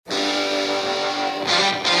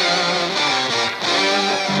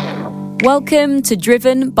Welcome to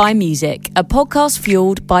Driven by Music, a podcast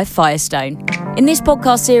fueled by Firestone. In this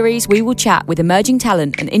podcast series, we will chat with emerging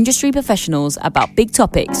talent and industry professionals about big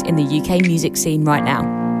topics in the UK music scene right now.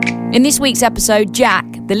 In this week's episode, Jack,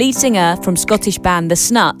 the lead singer from Scottish band The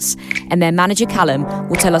Snuts, and their manager Callum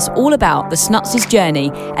will tell us all about The Snuts'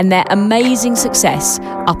 journey and their amazing success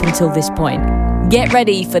up until this point. Get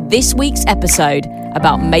ready for this week's episode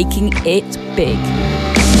about making it big.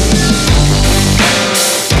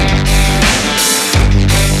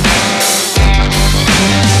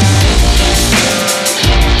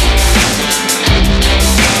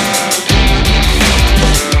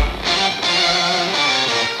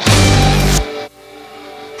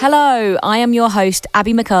 Hello, I am your host,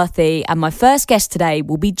 Abby McCarthy, and my first guest today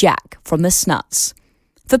will be Jack from The Snuts.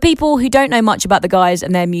 For people who don't know much about the guys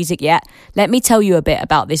and their music yet, let me tell you a bit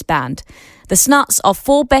about this band. The Snuts are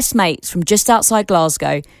four best mates from just outside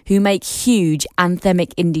Glasgow who make huge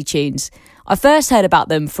anthemic indie tunes. I first heard about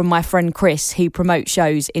them from my friend Chris, who promotes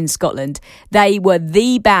shows in Scotland. They were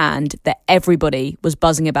the band that everybody was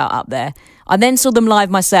buzzing about up there. I then saw them live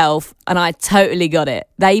myself and I totally got it.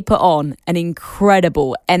 They put on an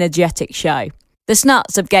incredible, energetic show. The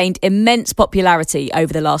Snuts have gained immense popularity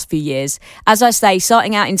over the last few years, as I say,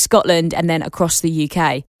 starting out in Scotland and then across the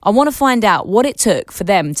UK. I want to find out what it took for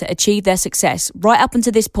them to achieve their success right up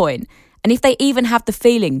until this point, and if they even have the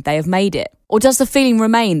feeling they have made it. Or does the feeling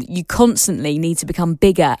remain that you constantly need to become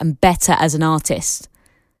bigger and better as an artist?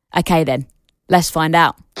 Okay then, let's find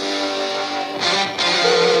out.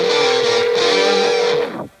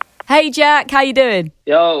 Hey Jack, how you doing?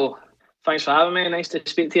 Yo, thanks for having me. Nice to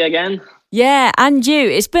speak to you again. Yeah, and you.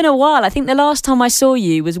 It's been a while. I think the last time I saw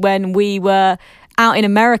you was when we were out in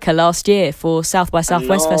America last year for South by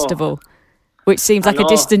Southwest Festival, which seems like a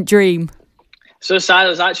distant dream. So sad. I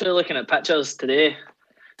was actually looking at pictures today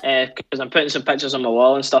because I'm putting some pictures on my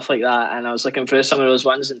wall and stuff like that, and I was looking through some of those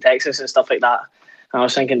ones in Texas and stuff like that. And I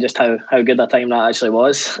was thinking just how good a time that actually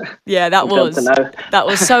was. Yeah, that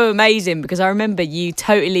was so amazing, because I remember you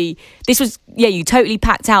totally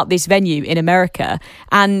packed out this venue in America,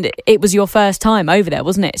 and it was your first time over there,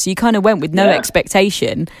 wasn't it? So you kind of went with no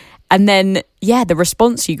expectation, and then the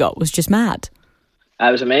response you got was just mad.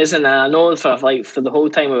 It was amazing, and I know for the whole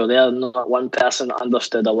time we were there, not one person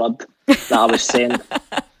understood a word that I was saying.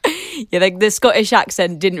 Yeah, the Scottish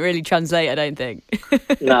accent didn't really translate, I don't think.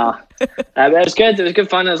 No. It was good. It was good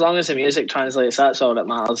fun as long as the music translates. That's all that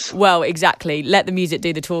matters. Well, exactly. Let the music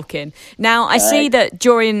do the talking. Now, I see that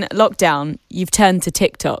during lockdown, you've turned to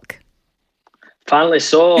TikTok. Apparently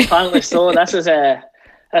so. This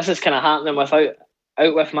is kind of happening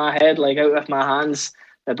out with my head, out with my hands.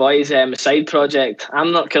 The boys' side project.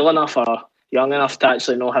 I'm not cool enough or young enough to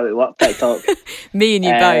actually know how to work TikTok. Me and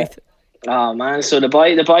you both. Oh man, so the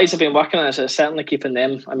boys have been working on it, so it's certainly keeping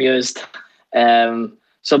them amused. But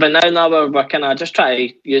now we're working. I just try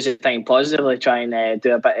to use the time positively, try and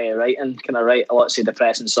do a bit of writing, kind of write lots of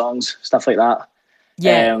depressing songs, stuff like that.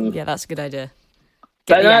 Yeah, that's a good idea.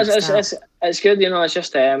 But no, it's good, you know. It's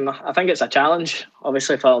just I think it's a challenge,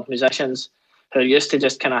 obviously, for musicians who are used to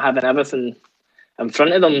just kind of having everything in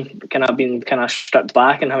front of them, kind of being kind of stripped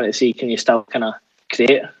back and having to see, can you still kind of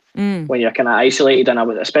create when you're kind of isolated,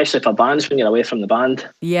 and especially for bands when you're away from the band.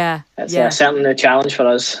 Yeah, it's certainly a challenge for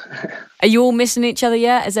us. Are you all missing each other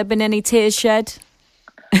yet? Has there been any tears shed?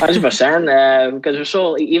 100%, because we're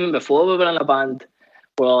so, even before we were in a band,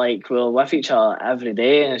 we're with each other every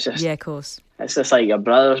day, and it's just, of course, it's just like your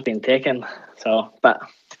brother's been taken. So, but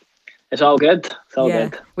it's all good. It's all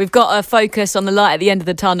good. We've got to focus on the light at the end of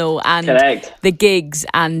the tunnel and the gigs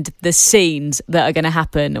and the scenes that are going to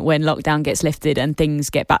happen when lockdown gets lifted and things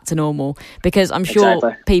get back to normal, because I'm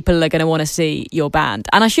sure people are going to want to see your band.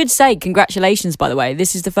 And I should say congratulations, by the way.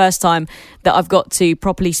 This is the first time that I've got to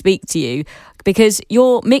properly speak to you, because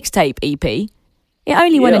your mixtape EP, it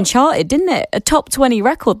only went and charted, didn't it? A top 20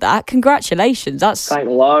 record, that. Congratulations. Thank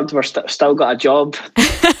the Lord, we're still got a job.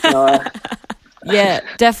 Yeah,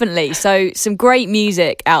 definitely. So some great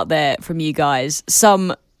music out there from you guys.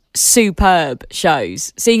 Some superb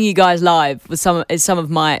shows. Seeing you guys live was some of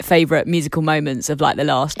my favourite musical moments of the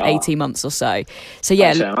last 18 months or so. So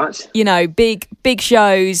yeah, thanks so much. You know, big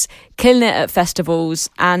shows, killing it at festivals,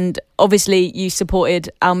 and obviously you supported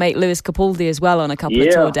our mate Lewis Capaldi as well on a couple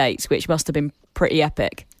of tour dates, which must have been pretty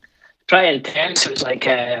epic. Pretty intense. It was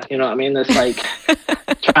you know what I mean? It's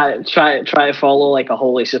try to follow a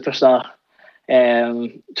holy superstar.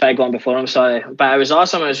 Try going before him, sorry. But it was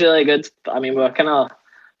awesome. It was really good. I mean, we were kind of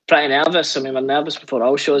pretty nervous. I mean, we're nervous before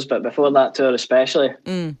all shows, but before that tour especially,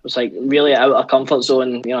 it was really out of our comfort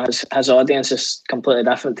zone. You know, his audience is completely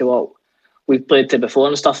different to what we've played to before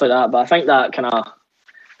and stuff like that. But I think that kind of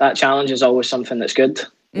that challenge is always something that's good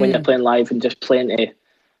when you're playing live, and just playing to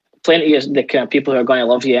the kind of people who are going to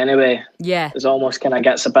love you anyway. Yeah. It's almost kind of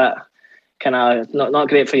gets a bit kind of not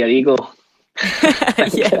great for your ego.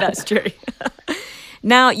 Yeah, that's true.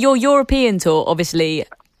 Now, your European tour obviously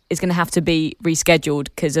is going to have to be rescheduled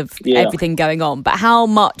because of everything going on. But how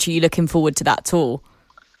much are you looking forward to that tour?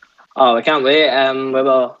 Oh, I can't wait. We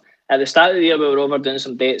were at the start of the year, we were over doing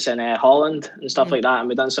some dates in Holland and stuff like that, and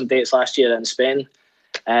we done some dates last year in Spain.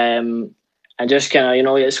 And just kind of, you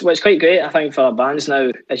know, it's quite great, I think, for our bands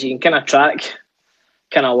now, is you can kind of track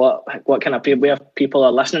kind of what kind of people, where people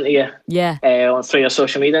are listening to you. Yeah. Through your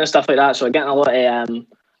social media and stuff like that. So we're getting a lot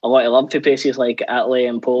of love to places like Italy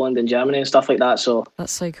and Poland and Germany and stuff like that. So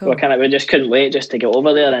that's so cool. We just couldn't wait just to get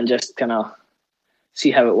over there and just kind of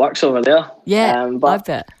see how it works over there. Yeah, I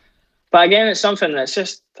bet. But again, it's something that's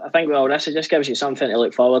just, I think with all this, it just gives you something to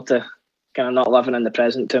look forward to, kind of not living in the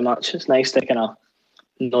present too much. It's nice to kind of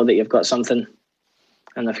know that you've got something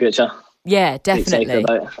in the future. Yeah, definitely.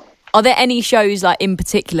 Are there any shows like in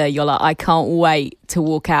particular you're like, I can't wait to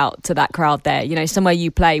walk out to that crowd there? You know, somewhere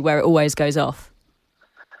you play where it always goes off?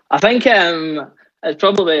 I think it's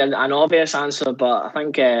probably an obvious answer, but I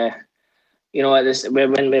think, you know,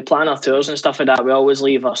 when we plan our tours and stuff like that, we always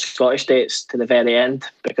leave our Scottish dates to the very end,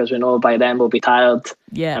 because we know by then we'll be tired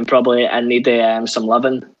and probably in need of some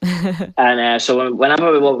living. And so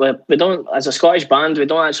whenever we don't, as a Scottish band, we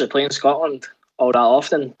don't actually play in Scotland all that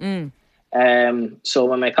often. So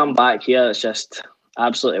when we come back here, it's just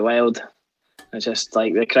absolutely wild. It's just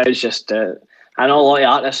like the crowd's just... I know a lot of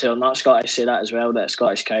artists who are not Scottish say that as well, that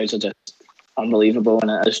Scottish crowds are just unbelievable, and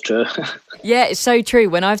it is true. Yeah, it's so true.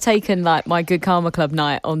 When I've taken like my Good Karma Club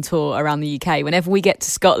night on tour around the UK, whenever we get to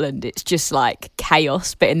Scotland, it's just like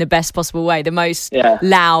chaos, but in the best possible way. The most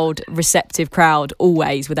loud, receptive crowd,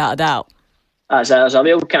 always, without a doubt. There's a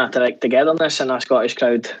real kind of togetherness in our Scottish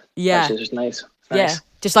crowd, which is just nice. Yeah,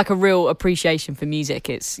 just like a real appreciation for music.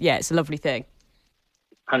 It's a lovely thing.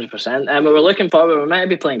 100%. And we were looking forward, we meant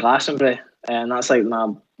to be playing Glastonbury, and that's like my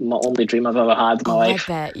only dream I've ever had in my life.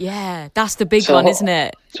 I bet, yeah. That's the big one, isn't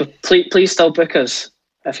it? So please still book us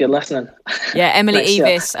if you're listening. Yeah, Emily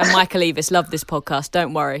Evis and Michael Evis love this podcast.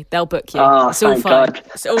 Don't worry, they'll book you. Oh, it's all fun. God.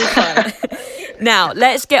 It's all fun. Now,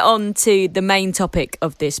 let's get on to the main topic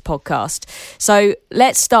of this podcast. So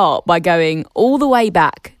let's start by going all the way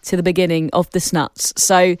back to the beginning of the Snuts.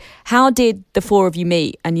 So how did the four of you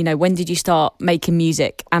meet? And, you know, when did you start making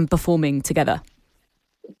music and performing together?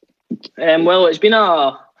 Well, it's been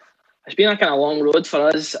a kind of long road for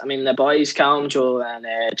us. I mean, the boys, Callum, Joe and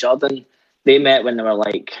Jordan, they met when they were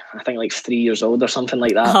I think 3 years old or something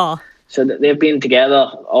like that. Oh. So they've been together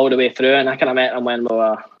all the way through, and I kind of met them when we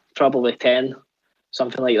were probably 10,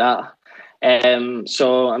 something like that.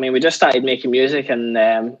 So, I mean, we just started making music in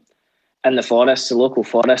the forests, the local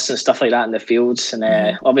forests and stuff like that, in the fields. And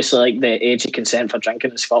obviously, like, the age of consent for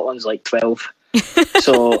drinking in Scotland is like 12.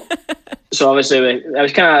 So obviously I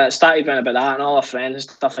was kind of started going about that, and all our friends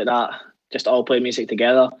and stuff like that just all played music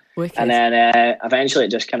together. Wicked. And then eventually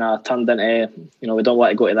it just kind of turned into, you know, we don't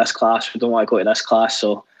want to go to this class,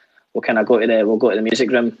 so we'll kind of go to the music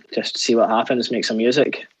room just to see what happens, make some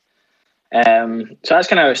music. So that's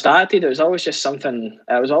kind of how it started. It was always just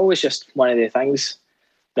one of the things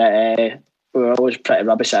that we were always pretty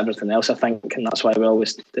rubbish at everything else, I think, and that's why we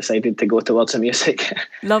always decided to go towards the music.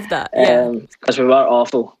 Love that, yeah. Because we were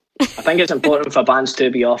awful. I think it's important for bands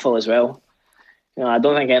to be awful as well. You know, I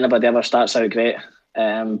don't think anybody ever starts out great,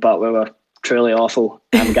 but we were truly awful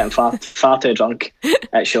and getting far too drunk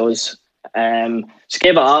at shows. So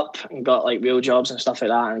gave it up and got like real jobs and stuff like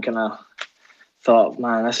that, and kind of thought,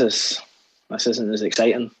 man, this isn't as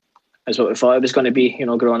exciting as what we thought it was going to be, you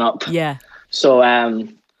know, growing up. Yeah. So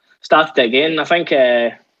started again. I think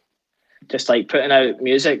just like putting out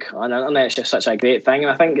music on the internet is just such a great thing,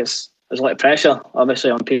 and I think there's a lot of pressure,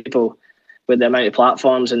 obviously, on people with the amount of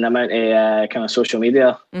platforms and the amount of kind of social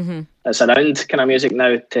media that's around kind of music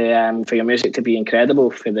now to for your music to be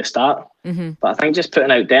incredible from the start. But I think just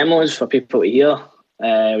putting out demos for people to hear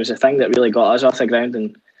was a thing that really got us off the ground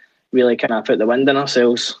and really kind of put the wind in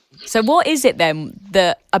ourselves. So what is it then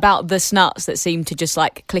about the Snuts that seemed to just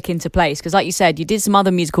like click into place? Because like you said, you did some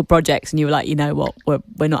other musical projects and you were like, you know what,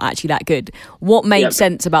 we're not actually that good. What made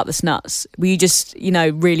sense about the Snuts? Were you just, you know,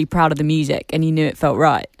 really proud of the music and you knew it felt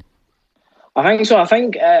right? I think so. I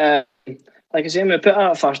think, like I say, when we put out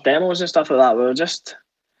our first demos and stuff like that,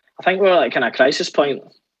 I think we were like kind of crisis point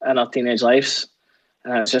in our teenage lives.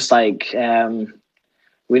 And it's just like,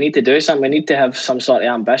 we need to do something. We need to have some sort of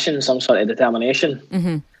ambition, some sort of determination.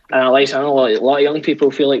 And I know a lot of young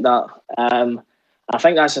people feel like that. I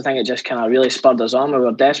think that's the thing that just kind of really spurred us on. We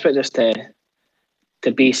were desperate just to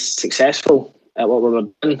to be successful at what we were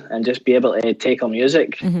doing and just be able to take our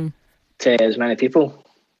music to as many people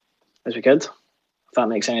as we could, if that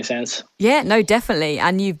makes any sense. Yeah, no, definitely.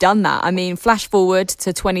 And you've done that. I mean, flash forward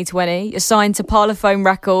to 2020, you're signed to Parlophone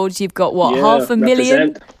Records. You've got,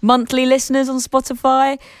 500,000 monthly listeners on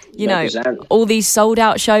Spotify. You know, all these sold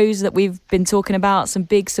out shows that we've been talking about, some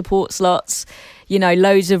big support slots, you know,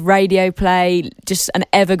 loads of radio play, just an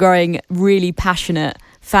ever-growing, really passionate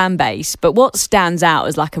fan base. But what stands out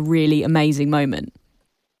as like a really amazing moment?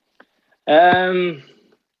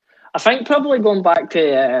 I think probably going back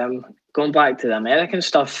to the American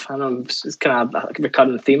stuff. I know it's kind of a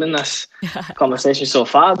recurring theme in this conversation so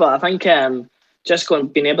far, but I think just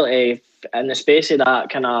being able to, in the space of that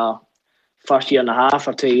kind of first year and a half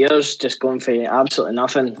or 2 years, just going for absolutely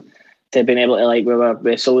nothing to being able to,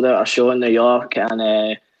 we sold out a show in New York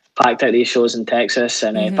and packed out these shows in Texas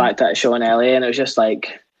and packed out a show in LA, and it was just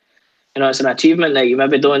like, you know, it's an achievement that you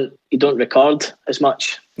maybe don't record as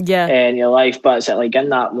much in your life, but it's like in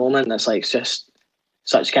that moment, it's like it's just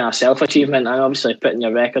such kind of self-achievement. And obviously putting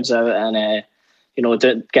your records out and you know,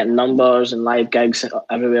 getting numbers and live gigs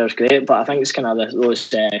everywhere is great, but I think it's kind of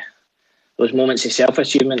those moments of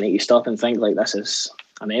self-achievement that you stop and think like, this is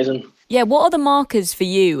amazing. Yeah, what are the markers for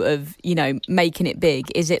you of, you know, making it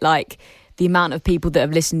big? Is it like the amount of people that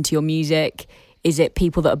have listened to your music? Is it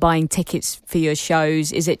people that are buying tickets for your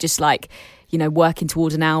shows? Is it just like, you know, working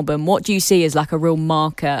towards an album? What do you see as like a real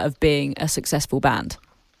marker of being a successful band?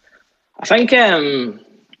 I think,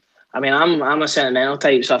 I mean, I'm a sentimental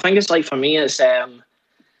type, so I think it's like, for me, it's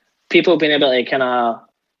people being able to kind of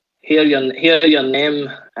hear your name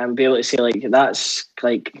and be able to say that's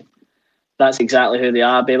exactly who they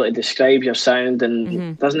are, be able to describe your sound,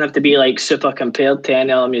 and doesn't have to be like super compared to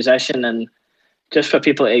any other musician, and just for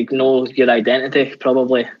people to know your identity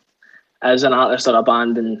probably as an artist or a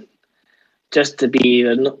band, and just to be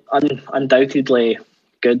undoubtedly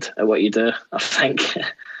good at what you do, I think.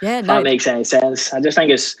 Yeah, if that makes any sense. I just think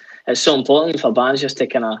it's so important for bands just to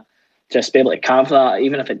kind of just be able to carve that,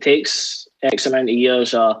 even if it takes X amount of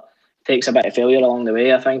years or takes a bit of failure along the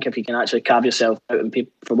way. I think if you can actually carve yourself out and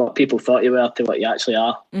from what people thought you were to what you actually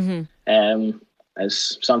are,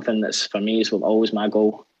 is something that's, for me, is always my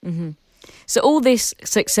goal. So all this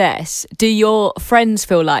success, do your friends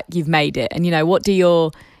feel like you've made it? And, you know, what do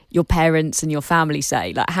your parents and your family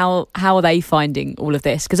say? Like, how are they finding all of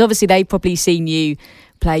this? Because obviously they've probably seen you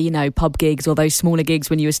play, you know, pub gigs or those smaller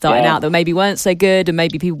gigs when you were starting out that maybe weren't so good and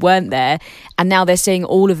maybe people weren't there. And now they're seeing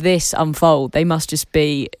all of this unfold. They must just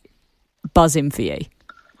be buzzing for you.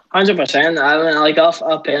 100%. I mean, like,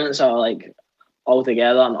 our parents are like all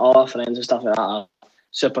together, and all our friends and stuff like that are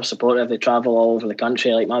super supportive. They travel all over the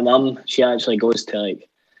country. Like, my mum, she actually goes to like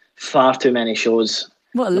far too many shows.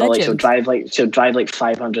 What a legend. Like, she'll drive like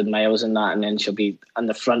 500 miles in that, and then she'll be in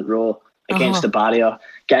the front row against the barrier,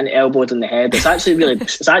 getting elbowed in the head. It's actually really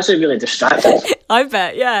distracting. I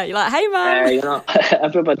bet, yeah. You're like, hey, man. You know,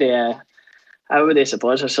 everybody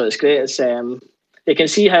supports her, so it's great. It's they can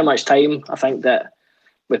see how much time I think that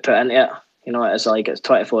we put into it. You know, it's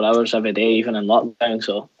 24 hours every day, even in lockdown.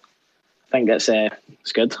 So I think it's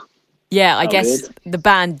good. Yeah, I guess the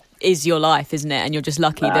band is your life, isn't it? And you're just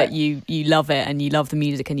lucky that you love it, and you love the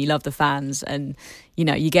music, and you love the fans, and, you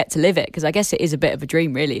know, you get to live it, because I guess it is a bit of a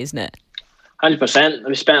dream, really, isn't it? 100%.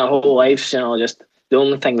 We spent our whole lives, you know, just the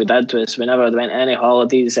only thing we did was we never went any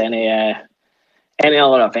holidays, any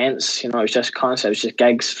other events. You know, it was just constant. It was just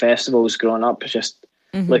gigs, festivals. Growing up, just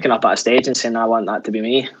looking up at a stage and saying, "I want that to be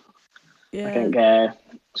me." Yeah. I think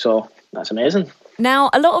so. That's amazing.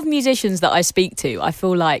 Now, a lot of musicians that I speak to, I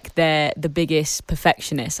feel like they're the biggest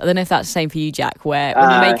perfectionists. I don't know if that's the same for you, Jack, where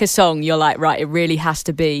when you make a song, you're like, right, it really has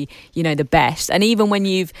to be, you know, the best. And even when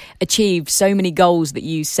you've achieved so many goals that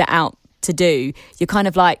you set out to do, you're kind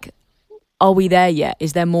of like, are we there yet?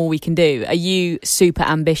 Is there more we can do? Are you super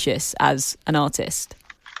ambitious as an artist?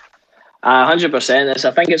 100%.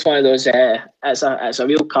 I think it's one of those, it's a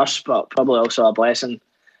real curse, but probably also a blessing.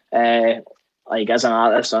 Like, as an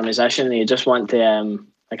artist or a musician, you just want to,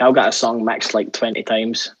 I'll get a song mixed like 20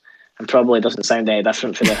 times and probably doesn't sound any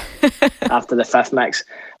different for after the fifth mix.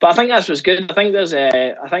 But I think that's what's good. I think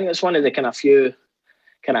it's one of the kind of few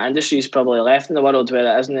kind of industries probably left in the world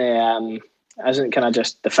where it isn't kind of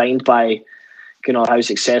just defined by, you know, how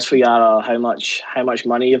successful you are or how much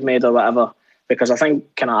money you've made or whatever. Because I think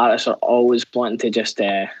kind of artists are always wanting to just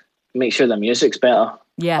make sure the music's better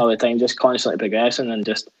all the time, just constantly progressing, and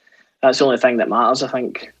just that's the only thing that matters, I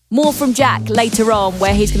think. More from Jack later on,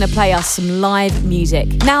 where he's going to play us some live music.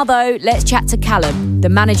 Now, though, let's chat to Callum, the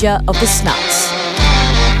manager of the Snuts.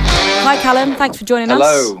 Hi, Callum. Thanks for joining us.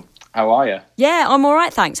 Hello. How are you? Yeah, I'm all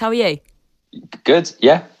right, thanks. How are you? Good.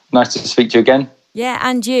 Yeah. Nice to speak to you again. Yeah,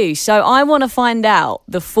 and you. So I want to find out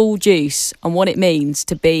the full juice on what it means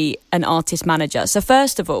to be an artist manager. So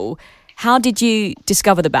first of all, how did you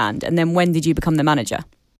discover the band, and then when did you become the manager?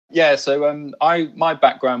 Yeah, so my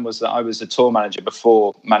background was that I was a tour manager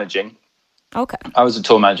before managing. Okay. I was a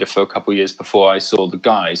tour manager for a couple of years before I saw the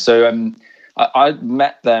guys. So I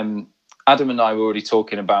met them. Adam and I were already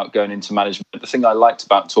talking about going into management. The thing I liked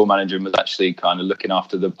about tour managing was actually kind of looking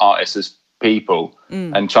after the artists as people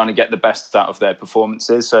and trying to get the best out of their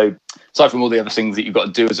performances. So aside from all the other things that you've got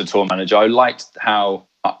to do as a tour manager, I liked how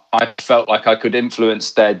I felt like I could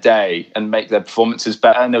influence their day and make their performances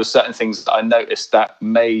better. And there were certain things that I noticed that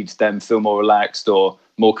made them feel more relaxed or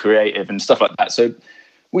more creative and stuff like that. So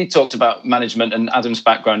we talked about management, and Adam's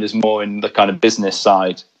background is more in the kind of business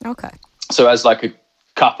side. Okay. So as like a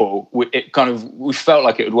couple, we felt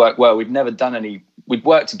like it would work well. We'd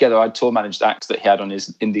worked together. I'd tour managed acts that he had on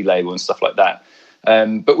his indie label and stuff like that.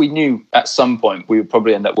 But we knew at some point we would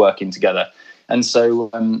probably end up working together. And so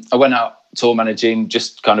I went out tour managing,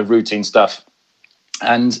 just kind of routine stuff.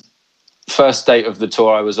 And first date of the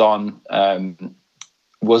tour I was on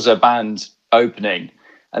was a band opening.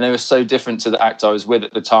 And they were so different to the act I was with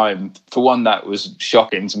at the time. For one, that was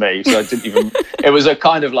shocking to me. So I didn't even, it was a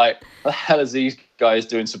kind of like, what the hell is these guys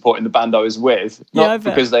doing supporting the band I was with? Not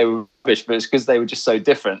because they were rubbish, but it's because they were just so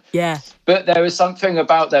different. Yeah. But there was something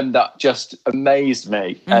about them that just amazed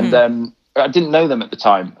me. Mm-hmm. And I didn't know them at the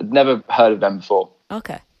time. I'd never heard of them before.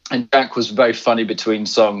 Okay. And Jack was very funny between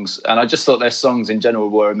songs. And I just thought their songs in general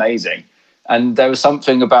were amazing. And there was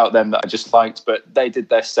something about them that I just liked, but they did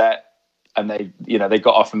their set. And they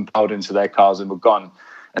got off and piled into their cars and were gone.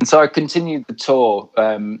 And so I continued the tour.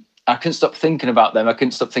 I couldn't stop thinking about them. I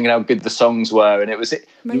couldn't stop thinking how good the songs were. And it was a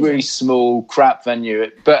really small, crap venue.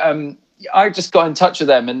 But I just got in touch with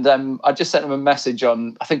them, and I just sent them a message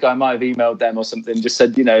on, I think I might have emailed them or something, just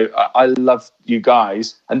said, I love you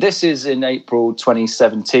guys. And this is in April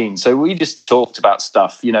 2017. So we just talked about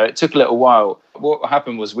stuff. It took a little while. What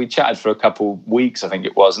happened was we chatted for a couple weeks, I think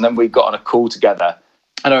it was. And then we got on a call together.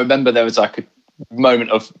 And I remember there was like a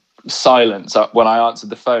moment of silence when I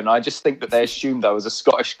answered the phone. I just think that they assumed I was a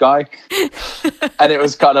Scottish guy. And it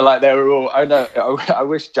was kind of like they were all, I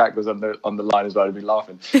wish Jack was on the line as well. I'd be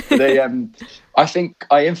laughing. But I think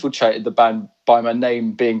I infiltrated the band by my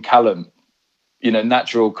name being Callum,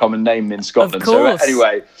 natural common name in Scotland. So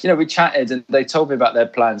anyway, we chatted and they told me about their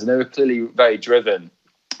plans, and they were clearly very driven.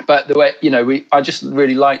 But the way, I just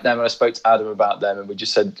really liked them, and I spoke to Adam about them, and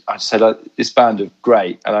I said, this band are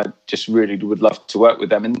great, and I just really would love to work with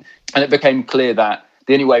them. And it became clear that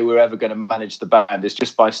the only way we're ever going to manage the band is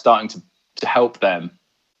just by starting to help them,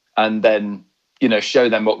 and then, show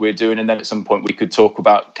them what we're doing. And then at some point we could talk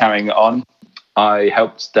about carrying it on. I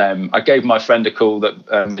helped them. I gave my friend a call that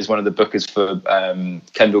is one of the bookers for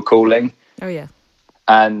Kendall Calling. Oh, yeah.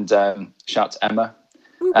 And shout to Emma.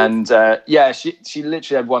 And she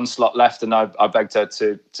literally had one slot left, and I begged her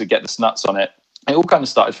to get the snuts on it. It all kind of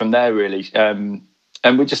started from there, really. And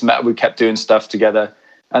we just met. We kept doing stuff together.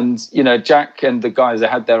 And Jack and the guys, they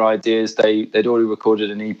had their ideas. They'd already recorded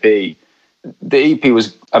an EP. The EP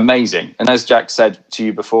was amazing. And as Jack said to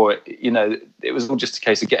you before, it was all just a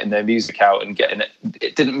case of getting their music out and getting it.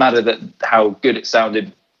 It didn't matter how good it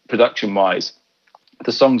sounded production-wise.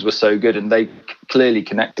 The songs were so good, and they clearly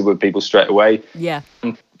connected with people straight away. Yeah.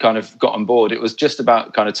 And kind of got on board. It was just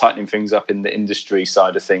about kind of tightening things up in the industry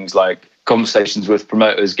side of things, like conversations with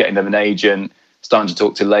promoters, getting them an agent, starting to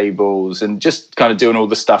talk to labels, and just kind of doing all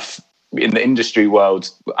the stuff in the industry world.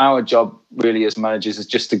 Our job really as managers is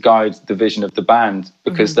just to guide the vision of the band,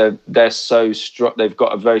 because they're so strong. They've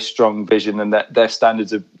got a very strong vision, and their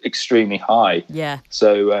standards are extremely high. Yeah.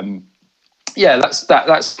 So,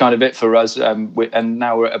 that's kind of it for us. And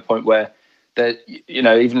now we're at a point where,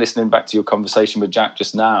 even listening back to your conversation with Jack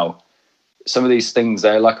just now, some of these things,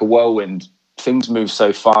 they're like a whirlwind. Things move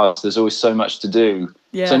so fast. There's always so much to do.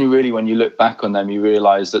 Yeah. It's only really when you look back on them, you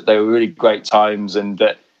realise that they were really great times, and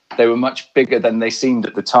that they were much bigger than they seemed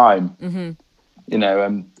at the time.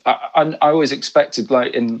 Mm-hmm. I always expected,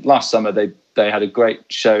 like in last summer, they had a great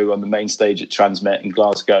show on the main stage at Transmit in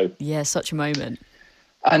Glasgow. Yeah, such a moment.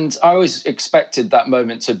 And I always expected that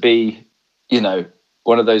moment to be,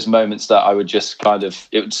 one of those moments that I would just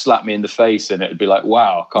it would slap me in the face, and it would be like,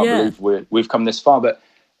 wow, I can't believe we've come this far. But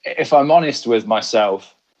if I'm honest with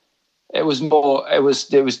myself, it was too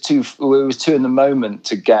in the moment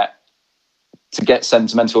to get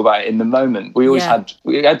sentimental about it in the moment. We always had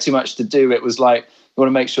too much to do. It was like, we want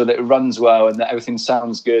to make sure that it runs well and that everything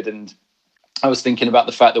sounds good. And I was thinking about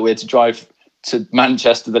the fact that we had to drive to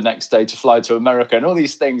Manchester the next day to fly to America and all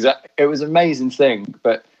these things. It was an amazing thing,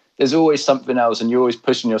 but there's always something else, and you're always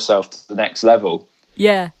pushing yourself to the next level.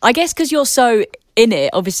 Yeah, I guess because you're so in it,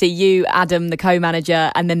 obviously you, Adam, the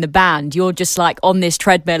co-manager, and then the band, you're just like on this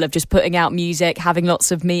treadmill of just putting out music, having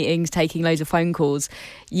lots of meetings, taking loads of phone calls.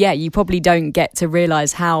 Yeah, you probably don't get to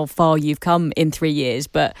realise how far you've come in 3 years.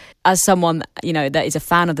 But as someone, you know, that is a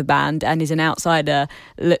fan of the band and is an outsider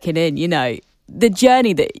looking in, you know, the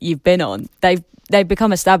journey that you've been on, they've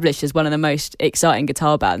become established as one of the most exciting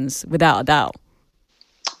guitar bands, without a doubt.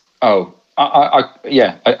 Oh,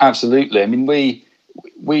 yeah, absolutely. I mean,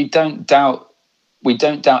 we don't doubt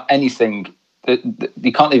anything. That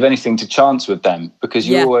you can't leave anything to chance with them, because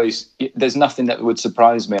there's nothing that would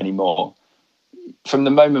surprise me anymore. From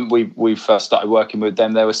the moment we first started working with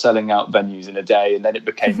them, they were selling out venues in a day, and then it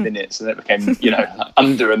became minutes, and then it became, you know,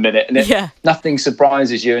 under a minute, and nothing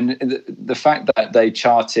surprises you. And the fact that they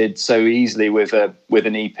charted so easily with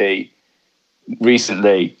an EP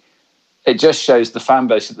recently, it just shows the fan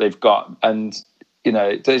base that they've got, and you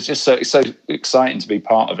know, it's just so exciting to be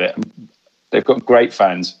part of it. They've got great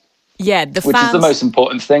fans. Yeah, which is the most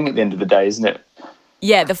important thing at the end of the day, isn't it?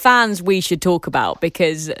 Yeah, the fans we should talk about,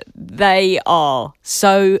 because they are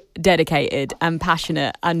so dedicated and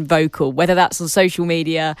passionate and vocal, whether that's on social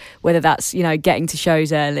media, whether that's, you know, getting to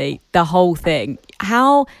shows early, the whole thing.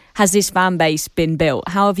 How has this fan base been built?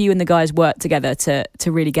 How have you and the guys worked together to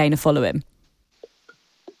really gain a following?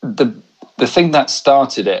 The thing that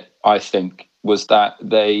started it, I think, was that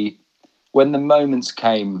when the moments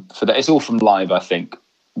came for that, it's all from live, I think,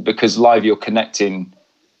 because live you're connecting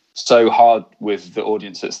so hard with the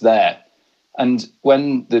audience that's there. And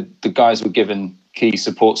when the guys were given key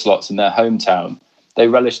support slots in their hometown, they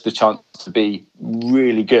relished the chance to be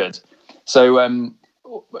really good. So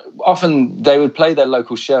often they would play their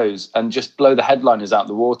local shows and just blow the headliners out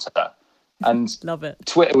the water. And love it.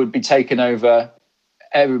 Twitter would be taken over.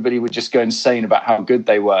 Everybody would just go insane about how good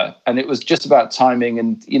they were. And it was just about timing.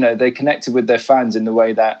 And, you know, they connected with their fans in the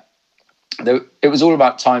way that it was all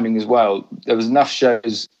about timing as well. There was enough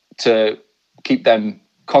shows to keep them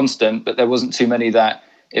constant, but there wasn't too many that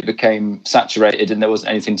it became saturated and there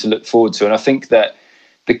wasn't anything to look forward to. And I think that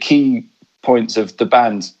the key points of the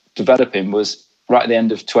band developing was right at the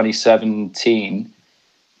end of 2017,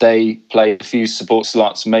 they played a few support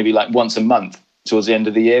slots, maybe like once a month towards the end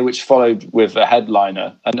of the year, which followed with a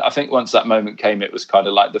headliner. And I think once that moment came, it was kind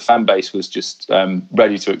of like the fan base was just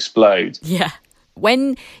ready to explode. Yeah.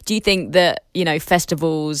 When do you think that, you know,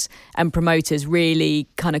 festivals and promoters really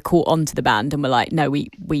kind of caught on to the band and were like, no, we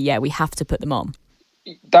have to put them on?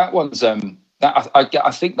 That one's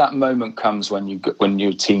I think that moment comes when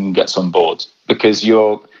your team gets on board, because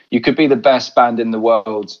you could be the best band in the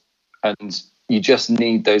world and you just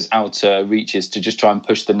need those outer reaches to just try and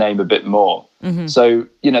push the name a bit more. Mm-hmm. So,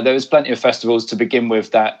 you know, there was plenty of festivals to begin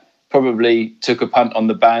with that probably took a punt on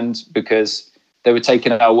the band because they were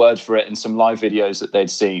taking our word for it in some live videos that they'd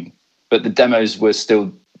seen. But the demos were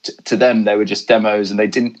still, to them, they were just demos, and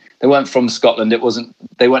they weren't from Scotland.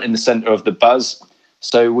 They weren't in the centre of the buzz.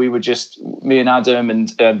 So we were just, me and Adam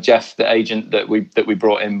and Jeff, the agent that we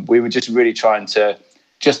brought in, we were just really trying to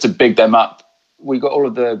big them up. We got all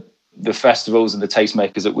of the festivals and the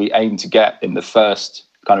tastemakers that we aimed to get in the first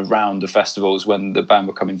kind of round of festivals when the band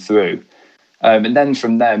were coming through. And then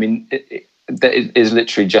from there, I mean, it is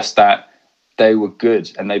literally just that they were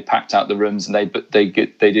good and they packed out the rooms and they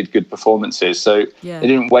did good performances. So they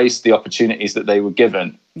didn't waste the opportunities that they were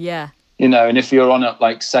given. Yeah. You know, and if you're on at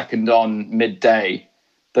like second on midday,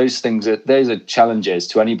 those are challenges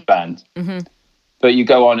to any band. Mm-hmm. But you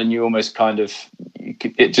go on and you almost kind of,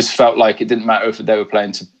 it just felt like it didn't matter if they were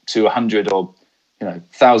playing to 100 or, you know,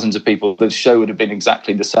 thousands of people. The show would have been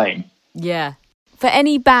exactly the same. Yeah. For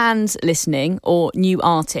any bands listening or new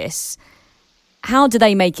artists, how do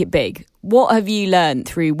they make it big? What have you learned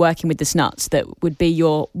through working with the Snuts that would be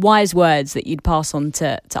your wise words that you'd pass on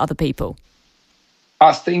to other people?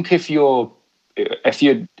 I think if you're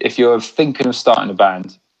thinking of starting a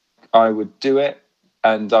band, I would do it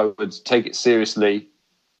and I would take it seriously,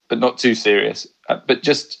 but not too serious. But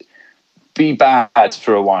just be bad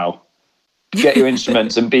for a while. Get your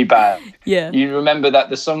instruments and be bad. Yeah. You remember that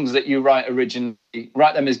the songs that you write originally,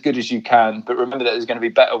 write them as good as you can, but remember that there's going to be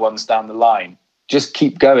better ones down the line. Just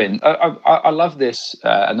keep going. I love this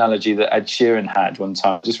analogy that Ed Sheeran had one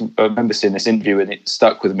time. I remember seeing this interview and it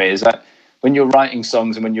stuck with me, is that when you're writing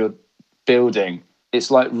songs and when you're building,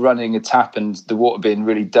 it's like running a tap and the water being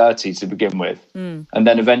really dirty to begin with. Mm. And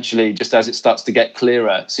then eventually, just as it starts to get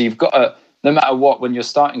clearer, so you've got to, no matter what, when you're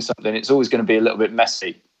starting something, it's always going to be a little bit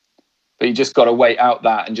messy. But you just got to wait out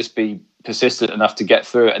that and just be persistent enough to get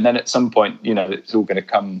through it. And then at some point, you know, it's all going to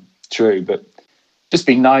come true. But just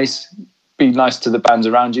be nice, be nice to the bands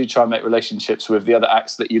around you, try and make relationships with the other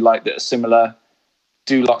acts that you like that are similar,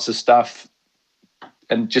 do lots of stuff,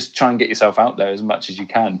 and just try and get yourself out there as much as you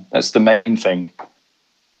can. That's the main thing.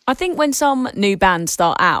 I think when some new bands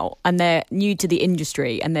start out and they're new to the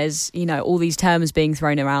industry and there's, you know, all these terms being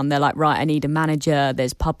thrown around, they're like, right, I need a manager,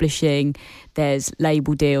 there's publishing, there's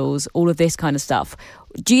label deals, all of this kind of stuff.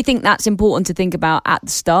 Do you think that's important to think about at the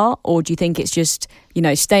start, or do you think it's just, you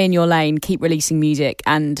know, stay in your lane, keep releasing music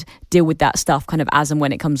and deal with that stuff kind of as and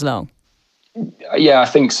when it comes along? Yeah, I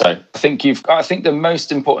think so. I think the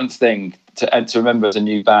most important thing to remember as a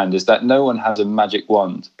new band is that no one has a magic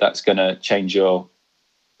wand that's going to change your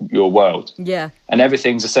world. Yeah. And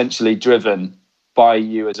everything's essentially driven by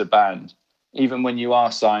you as a band. Even when you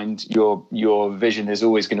are signed, your vision is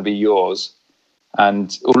always going to be yours.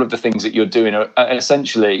 And all of the things that you're doing are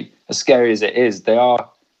essentially, as scary as it is,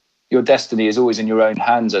 your destiny is always in your own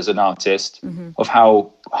hands as an artist, of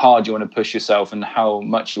how hard you want to push yourself and how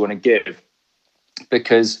much you want to give.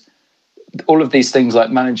 Because all of these things like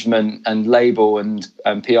management and label and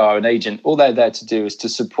PR and agent, all they're there to do is to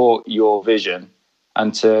support your vision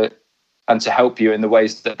and to help you in the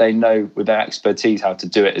ways that they know with their expertise how to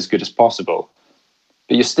do it as good as possible.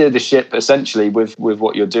 But you steer the ship essentially with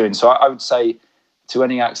what you're doing. So I would say to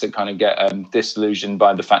any acts that kind of get disillusioned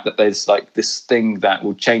by the fact that there's like this thing that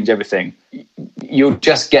will change everything, you'll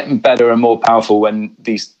just get better and more powerful when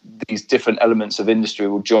these different elements of industry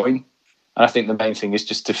will join. And I think the main thing is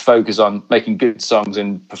just to focus on making good songs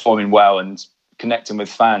and performing well and connecting with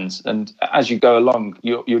fans. And as you go along,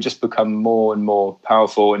 you'll just become more and more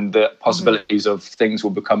powerful, and the possibilities of things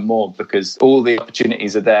will become more because all the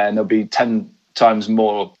opportunities are there, and there'll be 10 times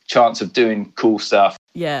more chance of doing cool stuff.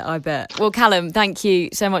 Yeah, I bet. Well, Callum, thank you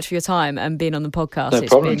so much for your time and being on the podcast. No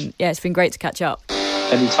problem. It's been great to catch up.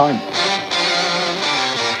 Anytime.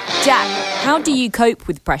 Jack, how do you cope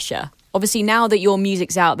with pressure? Obviously, now that your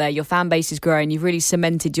music's out there, your fan base is growing, you've really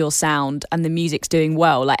cemented your sound and the music's doing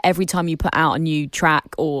well. Like every time you put out a new track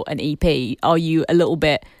or an EP, are you a little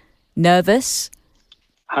bit nervous?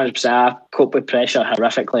 100%. I cope with pressure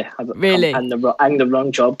horrifically. Really? I'm the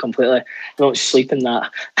wrong job completely. I don't sleep in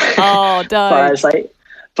that. Oh, don't.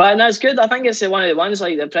 But no, it's good. I think it's one of the ones,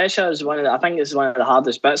 like the pressure is I think it's one of the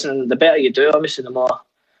hardest bits, and the better you do, obviously, the more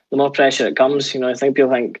pressure it comes. You know, I think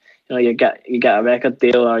people think, you know, you get a record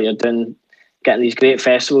deal or you're getting these great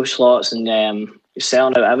festival slots and you're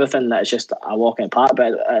selling out everything. That's just a walk in the park.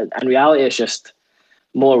 But in reality, it's just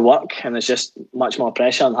more work, and it's just much more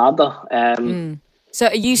pressure and harder. So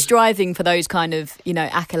are you striving for those kind of, you know,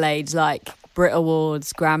 accolades like Brit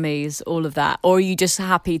Awards, Grammys, all of that? Or are you just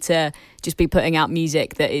happy to just be putting out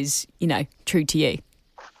music that is, you know, true to you?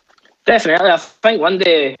 Definitely. I think one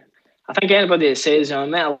day, anybody that says, you know, I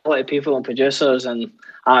met a lot of people and producers and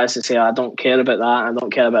artists that say, I don't care about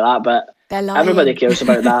that, but everybody cares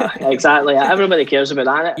about that. Exactly. Everybody cares about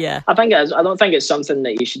that. Yeah. I don't think it's something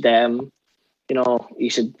that you should, you know, you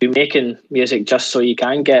should be making music just so you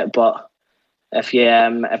can get, but if you're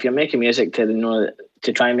making music to, you know,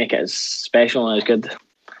 to try and make it as special and as good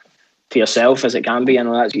to yourself as it can be,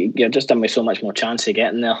 you're just done with so much more chance of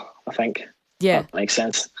getting there, I think. Yeah. That makes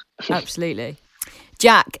sense. Absolutely.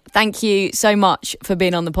 Jack, thank you so much for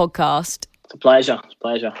being on the podcast. It's a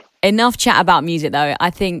pleasure. Enough chat about music though. I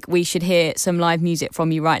think we should hear some live music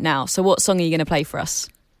from you right now. So what song are you going to play for us?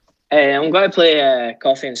 I'm going to play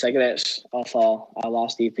Coffee and Cigarettes off our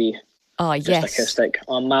last EP. Oh, just yes. Acoustic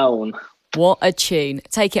on my own. What a tune.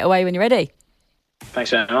 Take it away when you're ready.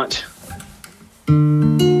 Thanks very much.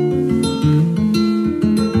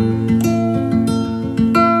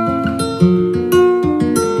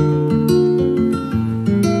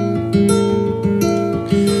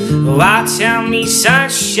 Why tell me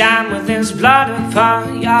sunshine when there's blood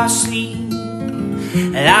upon your sleeve?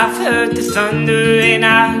 And I've heard the thunder and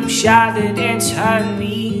I'm shy that it's hurt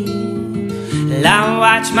me. And I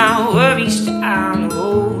watch my worries down the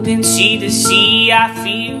road and see the sea. I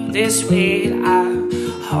feel this weight I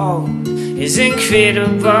hold is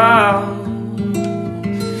incredible.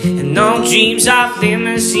 And no dreams of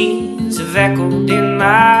limousines have echoed in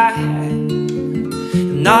my head.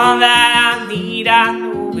 And all that I need, I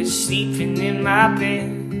know, is sleeping in my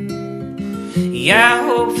bed. Yeah,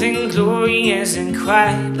 hope and glory isn't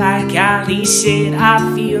quite like Ali said.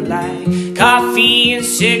 I feel like coffee and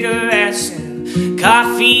cigarettes and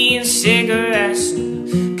coffee and cigarettes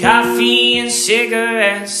and coffee and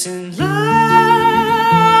cigarettes and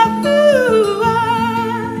love.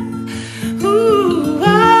 Ooh,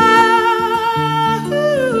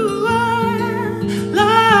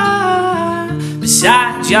 love.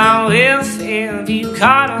 Beside your welfare, you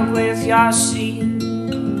caught up with your sea.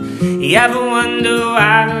 You ever wonder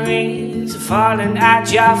why the rain's falling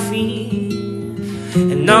at your feet.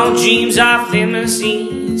 And no dreams of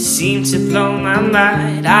limousines seem to blow my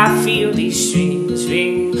mind. I feel these strings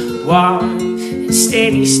ring warm and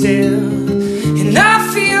steady still. And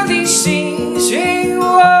I feel these strings ring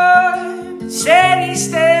warm and steady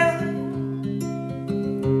still.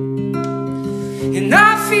 And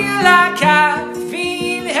I feel like I've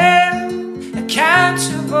been held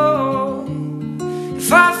accountable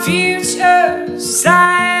for futures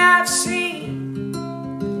I have seen.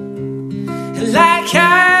 Like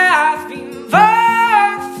I've been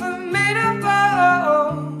born formidable.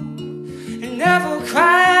 And never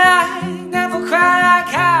cry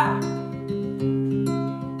like how.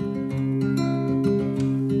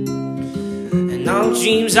 And no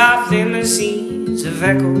dreams of limousines have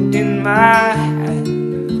echoed in my head.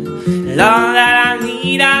 And all that I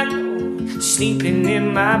need, I know, sleeping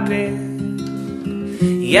in my bed.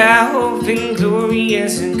 Yeah, hope and glory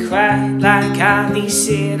isn't quite like how they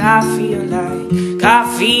said. I feel like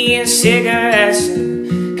coffee and cigarettes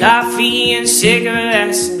and coffee and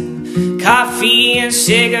cigarettes and coffee and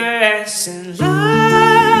cigarettes and love.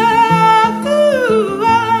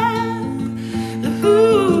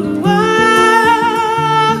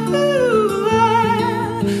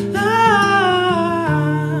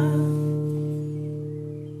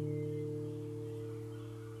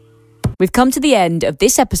 We've come to the end of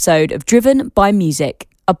this episode of Driven by Music,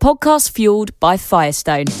 a podcast fueled by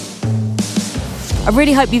Firestone. I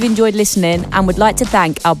really hope you've enjoyed listening and would like to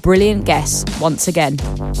thank our brilliant guests once again.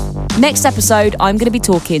 Next episode, I'm going to be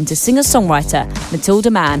talking to singer-songwriter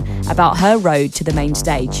Matilda Mann about her road to the main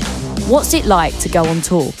stage. What's it like to go on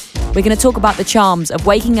tour? We're going to talk about the charms of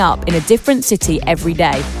waking up in a different city every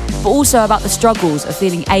day, but also about the struggles of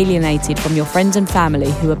feeling alienated from your friends and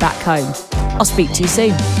family who are back home. I'll speak to you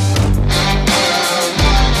soon.